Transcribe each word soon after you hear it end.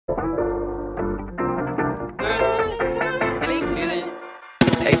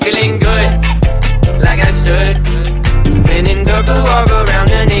feeling good, like I should. When in dark, I walk around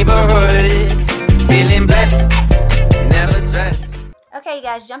the neighborhood, feeling blessed, never stressed. Okay, you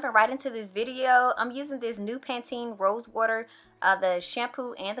guys, jumping right into this video. I'm using this new Pantene Rose Water, the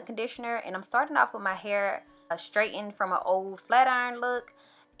shampoo and the conditioner, and I'm starting off with my hair straightened from an old flat iron look.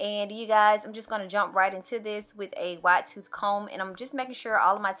 And you guys, I'm just going to jump right into this with a wide tooth comb, and I'm just making sure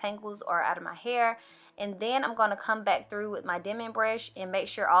all of my tangles are out of my hair. And then I'm going to come back through with my Denman brush and make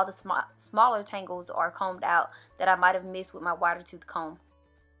sure all the smaller tangles are combed out that I might have missed with my wider tooth comb.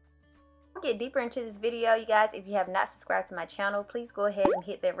 Before we get deeper into this video, you guys, if you have not subscribed to my channel, please go ahead and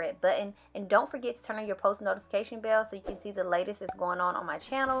hit that red button, and don't forget to turn on your post notification bell so you can see the latest that's going on my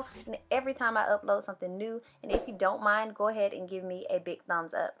channel and every time I upload something new. And if you don't mind, go ahead and give me a big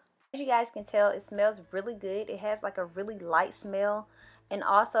thumbs up. As you guys can tell, it smells really good. It has like a really light smell, and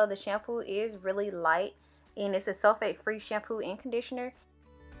also the shampoo is really light, and it's a sulfate free shampoo and conditioner.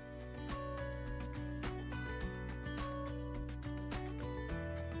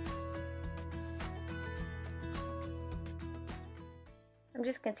 I'm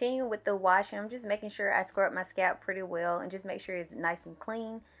just continuing with the washing. I'm just making sure I scrub my scalp pretty well and just make sure it's nice and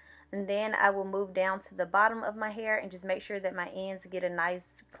clean. And then I will move down to the bottom of my hair and just make sure that my ends get a nice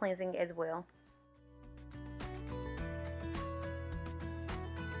cleansing as well.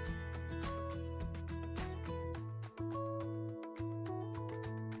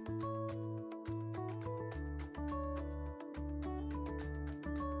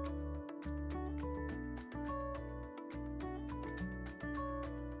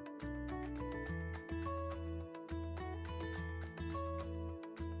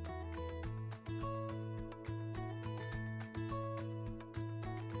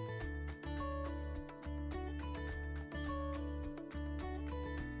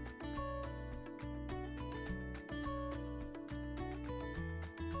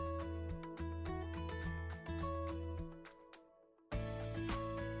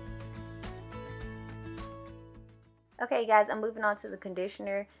 Okay guys, I'm moving on to the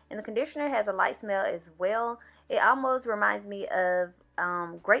conditioner, and the conditioner has a light smell as well. It almost reminds me of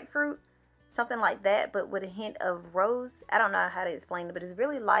grapefruit, something like that, but with a hint of rose. I don't know how to explain it, but it's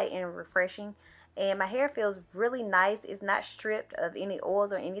really light and refreshing, and my hair feels really nice. It's not stripped of any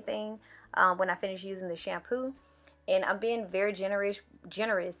oils or anything when I finish using the shampoo, and I'm being very generous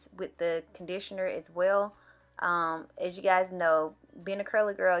with the conditioner as well. As you guys know, being a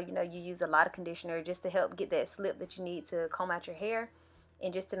curly girl, you know, you use a lot of conditioner just to help get that slip that you need to comb out your hair,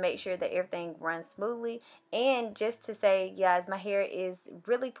 and just to make sure that everything runs smoothly. And just to say, guys, my hair is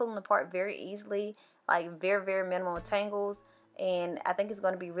really pulling apart very easily, like very minimal tangles, and I think it's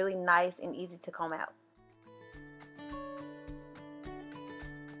going to be really nice and easy to comb out.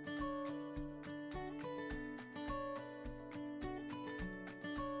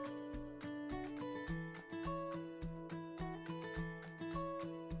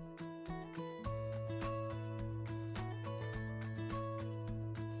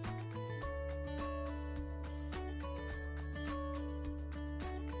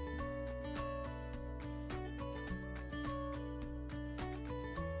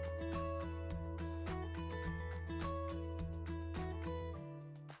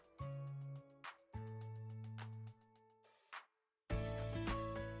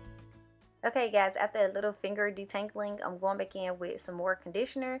 Okay guys, after a little finger detangling, I'm going back in with some more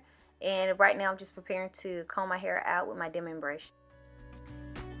conditioner, and right now I'm just preparing to comb my hair out with my Denman brush.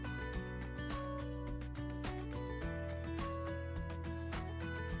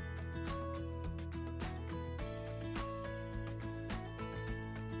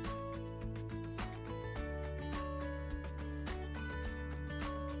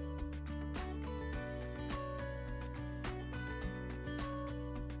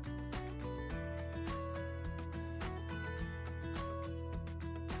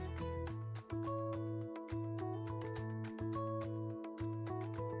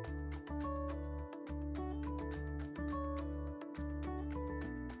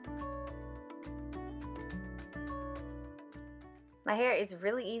 My hair is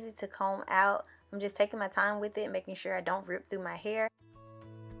really easy to comb out. I'm just taking my time with it, making sure I don't rip through my hair.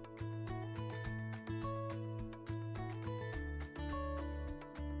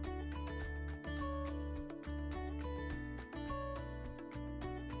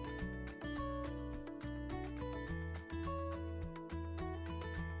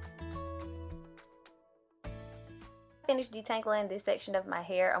 Finished detangling this section of my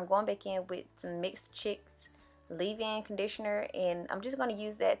hair. I'm going back in with some Mixed Chicks leave-in conditioner, and I'm just going to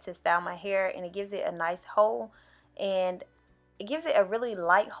use that to style my hair, and it gives it a nice hold, and It gives it a really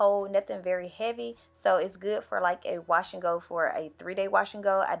light hold, nothing very heavy, so it's good for like a wash and go, for a 3-day wash and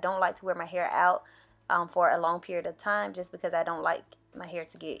go. I don't like to wear my hair out for a long period of time, just because I don't like my hair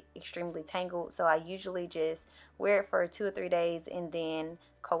to get extremely tangled. So I usually just wear it for 2 or 3 days and then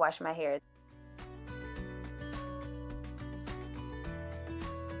co-wash my hair.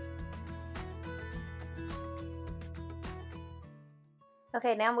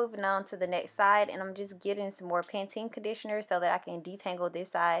 Okay, now moving on to the next side, and I'm just getting some more Pantene conditioner so that I can detangle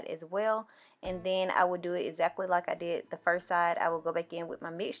this side as well. And then I will do it exactly like I did the first side. I will go back in with my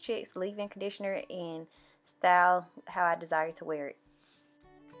Mix Chicks leave-in conditioner and style how I desire to wear it.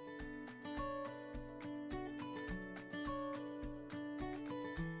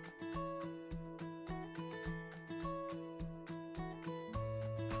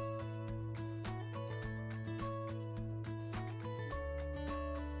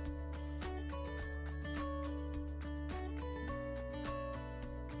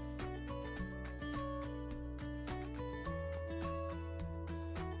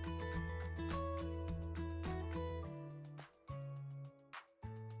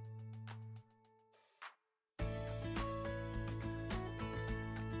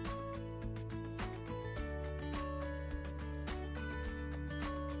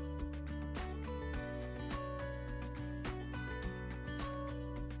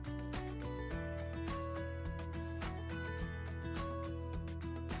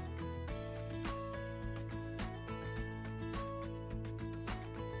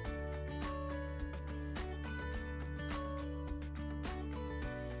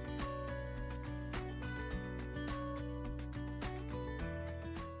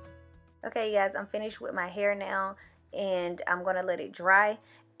 Okay, guys, I'm finished with my hair now, and I'm going to let it dry.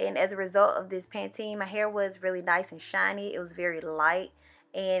 And as a result of this Pantene, my hair was really nice and shiny. It was very light,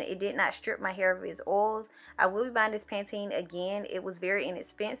 and it did not strip my hair of its oils. I will be buying this Pantene again. It was very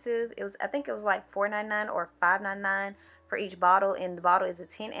inexpensive. I think it was like $4.99 or $5.99 for each bottle, and the bottle is a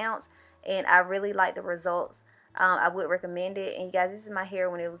 10 ounce, and I really like the results. I would recommend it. And you guys, this is my hair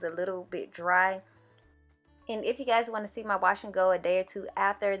when it was a little bit dry. And if you guys want to see my wash and go a day or two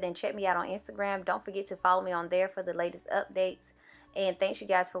after, then check me out on Instagram. Don't forget to follow me on there for the latest updates. And thanks you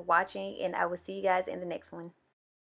guys for watching, and I will see you guys in the next one.